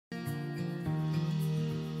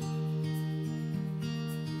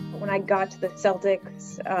When I got to the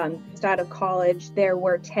Celtics, just out of college, there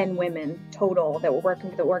were 10 women total that were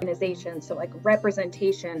working for the organization. So like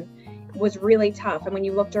representation was really tough. And when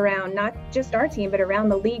you looked around, not just our team, but around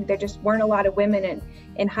the league, there just weren't a lot of women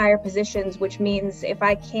in higher positions, which means if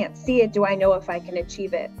I can't see it, do I know if I can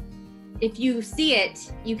achieve it? If you see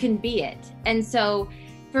it, you can be it. And so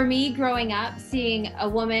for me, growing up, seeing a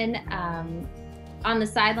woman on the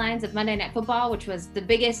sidelines of Monday Night Football, which was the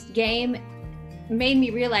biggest game, made me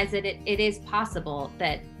realize that it is possible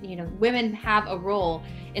that, you know, women have a role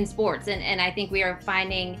in sports. And I think we are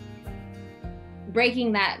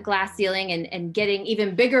breaking that glass ceiling and getting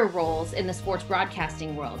even bigger roles in the sports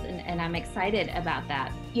broadcasting world. And I'm excited about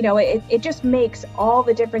that. You know, it just makes all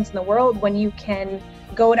the difference in the world when you can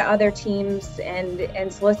go to other teams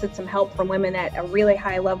and solicit some help from women at a really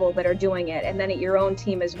high level that are doing it, and then at your own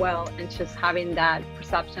team as well. And just having that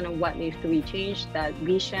perception of what needs to be changed, that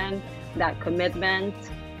vision, that commitment,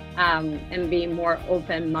 and being more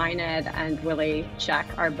open-minded and really check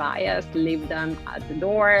our bias, leave them at the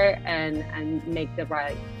door, and make the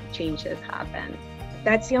right changes happen.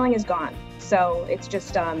 That ceiling is gone. So it's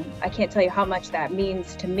just, I can't tell you how much that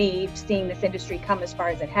means to me, seeing this industry come as far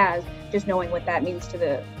as it has, just knowing what that means to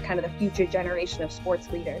the kind of the future generation of sports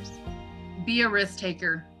leaders. Be a risk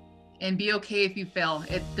taker and be okay if you fail.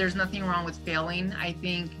 There's nothing wrong with failing. I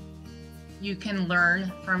think you can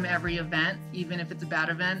learn from every event, even if it's a bad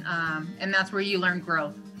event, and that's where you learn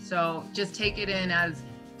growth. So just take it in as,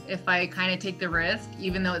 if I kind of take the risk,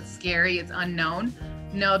 even though it's scary, it's unknown,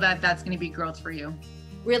 know that that's going to be growth for you.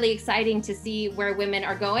 Really exciting to see where women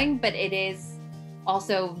are going, but it is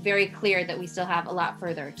also very clear that we still have a lot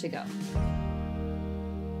further to go.